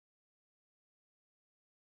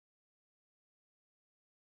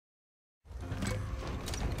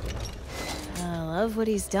love what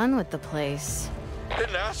he's done with the place.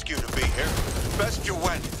 Didn't ask you to be here. Best you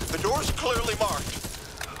went. The door's clearly marked.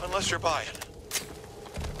 Unless you're buying.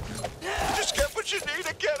 Just get what you need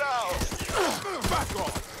and get out. Back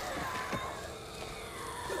off.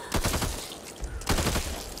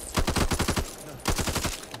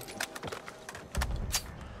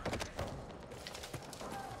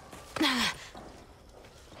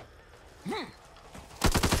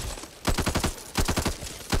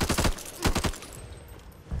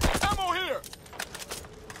 Ammo here.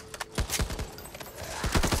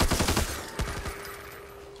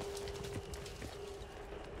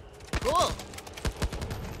 Cool.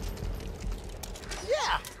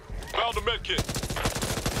 Yeah. Found a med kit.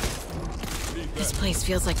 This place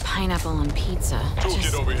feels like pineapple on pizza. Toolkit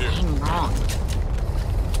Just over here. plain wrong.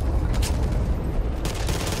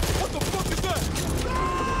 What the fuck is that?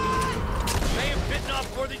 May have bitten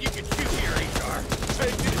off more than you can chew here, HR.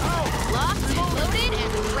 Take it out. Locked, loaded,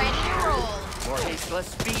 and ready to roll. More haste, less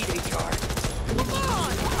speed, HR. Come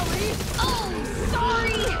on, Holly! Oh,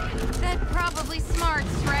 sorry! That probably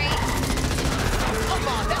smarts, right? Come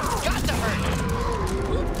on, that's got to hurt.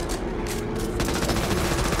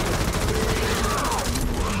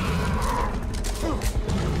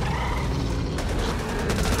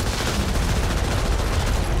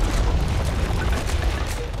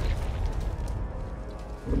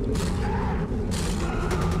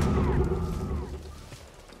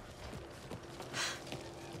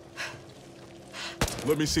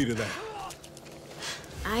 Let me see to that.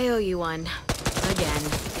 I owe you one. Again.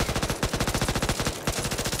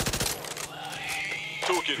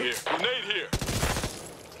 Toolkit here. Grenade here.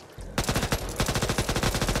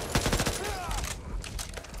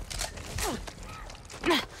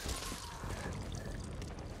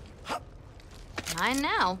 Mine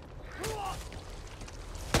now.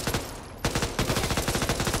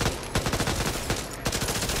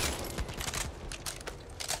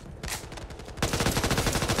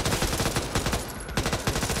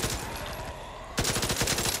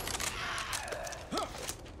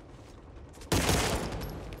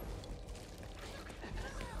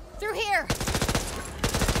 Through here!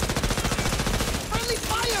 Friendly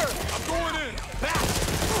fire! I'm going in. Back!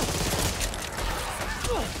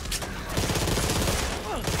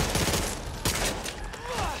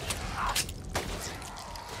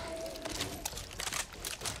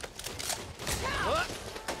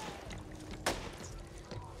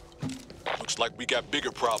 Looks like we got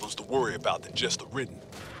bigger problems to worry about than just the ridden.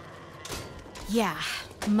 Yeah,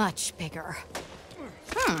 much bigger.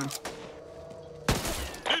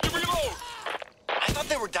 Need to reload. I thought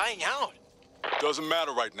they were dying out. Doesn't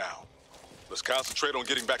matter right now. Let's concentrate on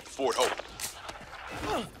getting back to Fort Hope.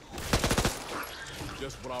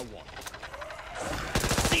 Just what I want.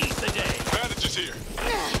 Seize the day! Bandages here.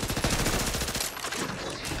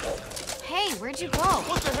 Hey, where'd you go?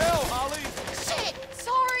 What the hell, Holly? Shit!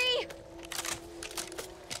 Sorry!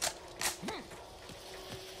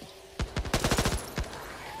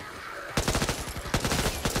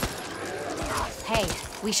 Hey,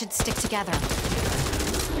 we should stick together.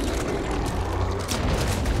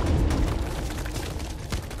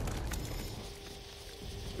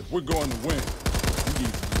 If we're going to win, we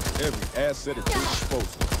need to use every asset at your disposal.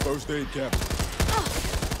 First aid capsule.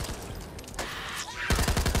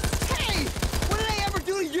 Hey! What did I ever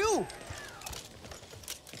do to you?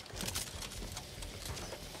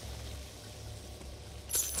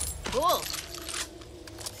 Cool.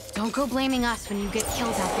 Don't go blaming us when you get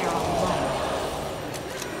killed out there all alone.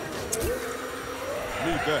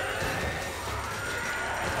 Need that.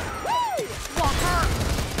 Woo! Walker!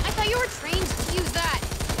 I thought you were trained to use that.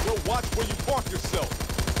 Well, watch where you park yourself.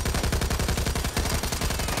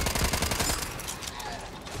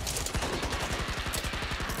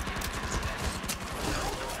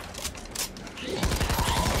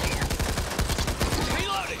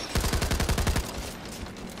 Reloading!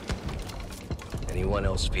 Anyone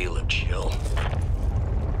else feel a chill?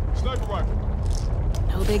 Sniper rifle.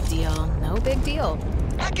 No big deal, no big deal.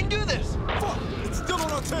 I can do this. Fuck! It's still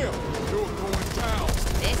on our tail. You're going down.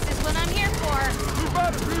 This is what I'm here for. You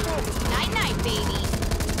got it, people. Night-night, baby.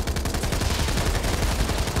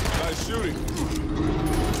 Nice shooting.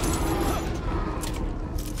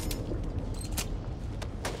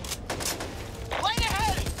 Right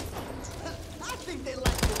ahead! I think they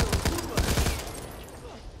like the little Cuba.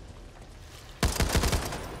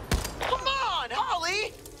 Come on,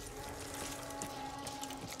 Holly!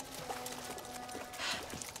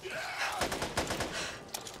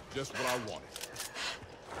 Just what I wanted.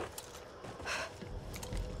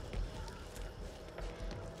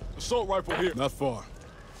 Assault rifle here. Not far.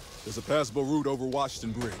 There's a passable route over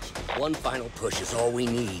Washington Bridge. One final push is all we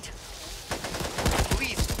need.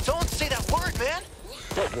 Please, don't say that word, man.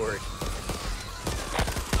 What word?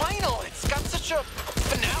 Final. It's got such a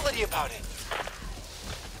finality about it.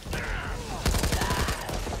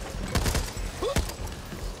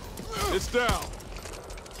 It's down.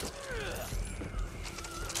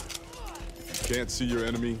 If you can't see your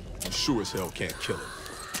enemy, you sure as hell can't kill him.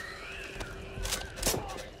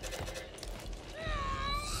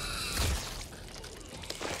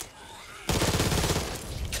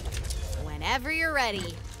 Whenever you're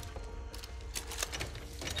ready.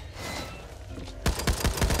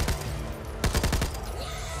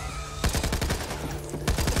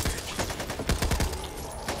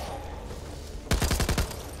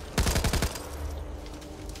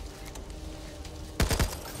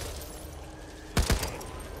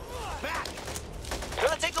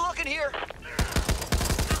 Gonna take a look in here.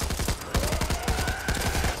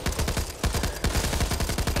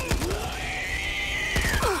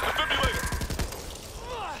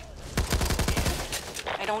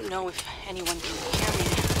 I don't know if anyone can hear me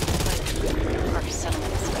now, but our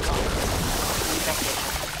settlement is gone. Infected.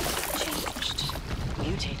 Changed.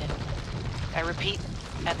 Mutated. I repeat,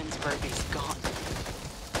 Evansburg is gone.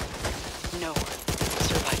 No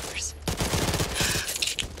survivors.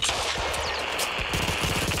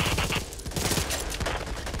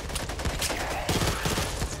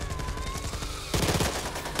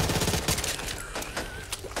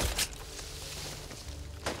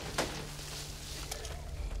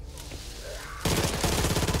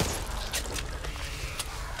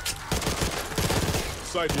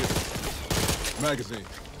 Sight here. Magazine.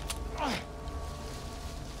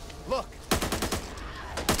 Look.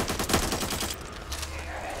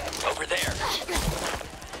 Over there.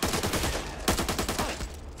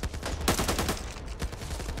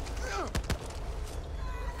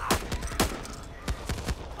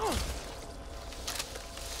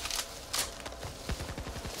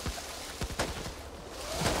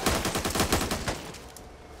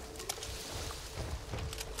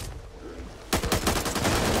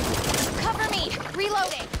 Cover me!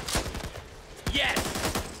 Reloading! Yes!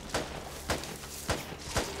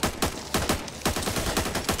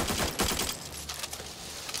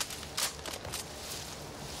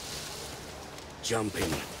 Jumping.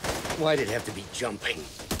 Why'd it have to be jumping?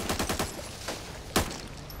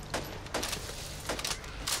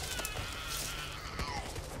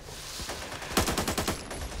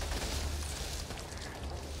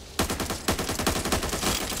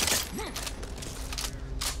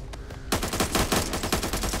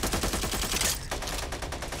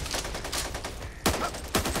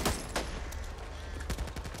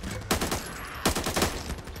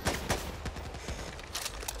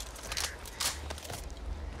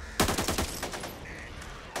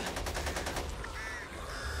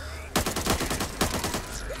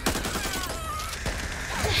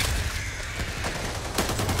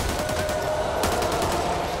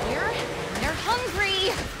 They're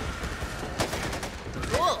hungry!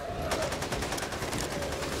 Cool.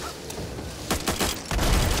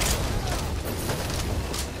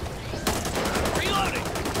 Reloading!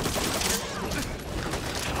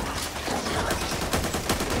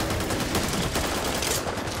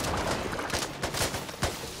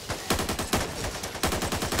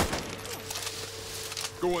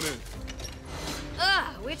 Going in.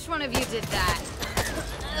 Ugh, which one of you did that?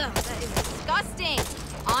 Ugh, that is disgusting.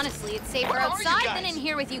 Honestly, it's safer Where are you outside guys? than in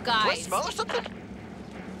here with you Do I guys. smell or something?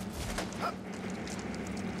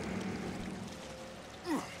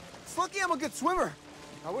 It's lucky I'm a good swimmer.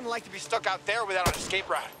 I wouldn't like to be stuck out there without an escape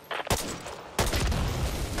route.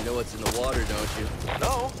 You know what's in the water, don't you?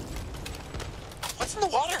 No. What's in the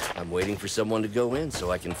water? I'm waiting for someone to go in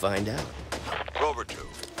so I can find out. Rover 2.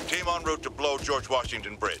 Team en route to blow George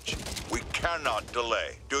Washington Bridge. We cannot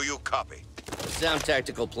delay. Do you copy? Sound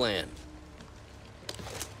tactical plan.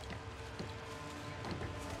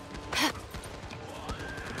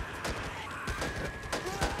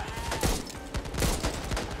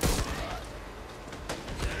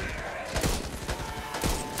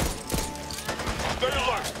 Stay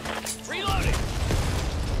alert. Reloading!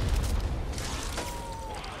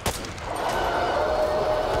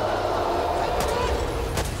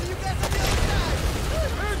 See you guys on the other side!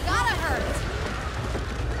 Gotta hurt.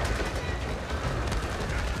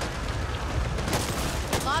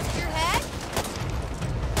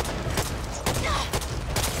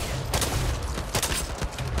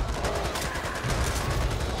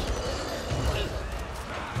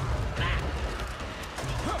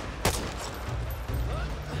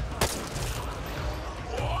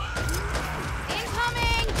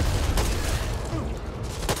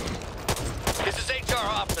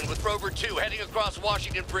 Hoffman with Rover 2 heading across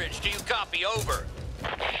Washington Bridge. Do you copy? Over.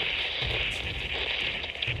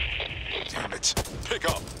 Damn it. Pick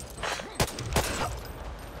up.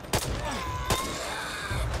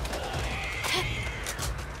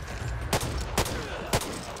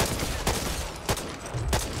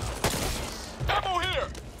 Ammo here!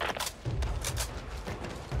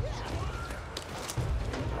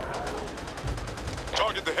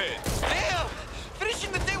 Target the head. Damn!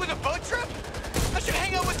 Finishing the day with a boat trip? I should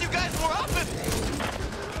hang out with you guys more often!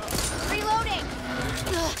 Reloading!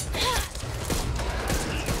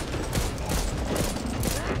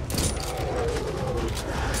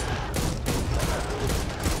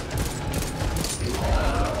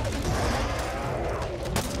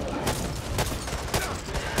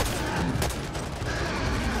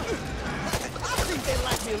 I think they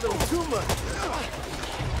like me a little too much.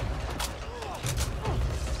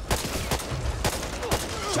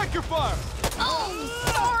 Check your fire! Oh,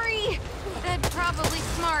 sorry! That probably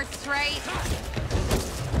smarts, right?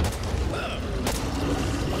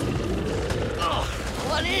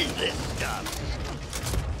 What is this stuff?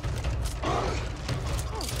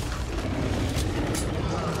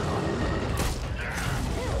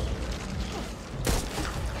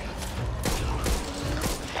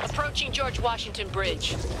 Approaching George Washington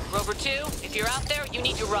Bridge. Rover 2, if you're out there, you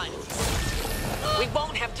need to run. We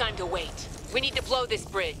won't have time to wait. We need to blow this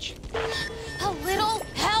bridge. A little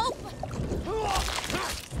help?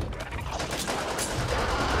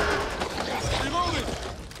 Reloading!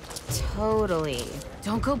 Totally.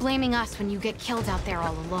 Don't go blaming us when you get killed out there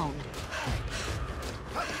all alone.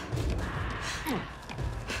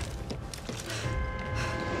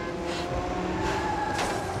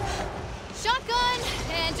 Shotgun!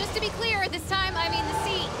 And just to be clear, this time I mean the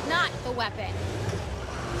seat, not the weapon.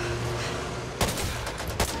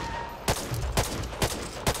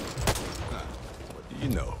 What do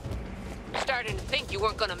you know? Starting to think you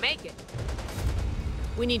weren't gonna make it.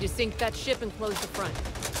 We need to sink that ship and close the front.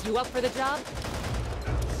 You up for the job?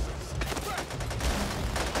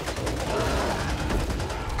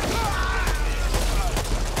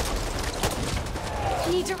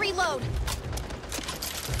 Need to reload.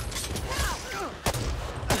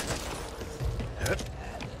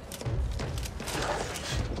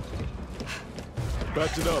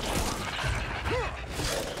 Batch it up.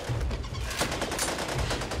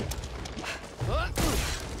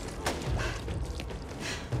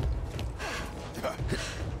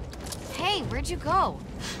 Hey, where'd you go?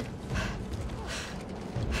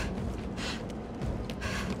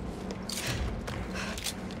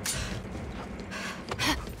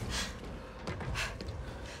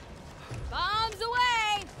 Bombs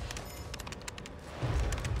away!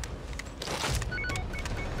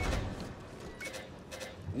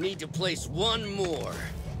 Need to place one more.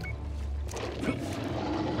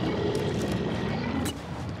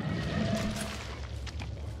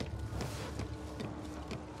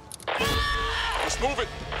 Let's move it.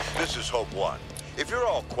 This is Hope 1. If you're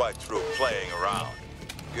all quite through playing around,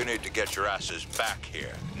 you need to get your asses back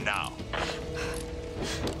here, now.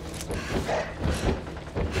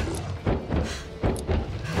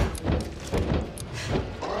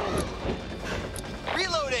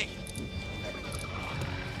 Reloading!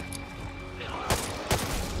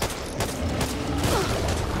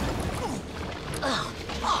 Ugh,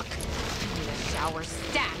 fuck! Need a shower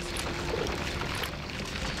stat.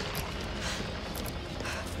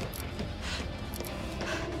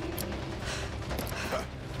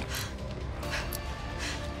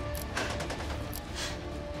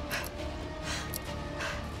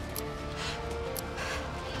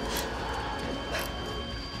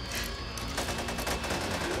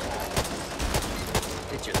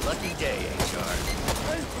 It's your lucky day, HR.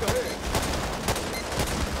 Aim for the head.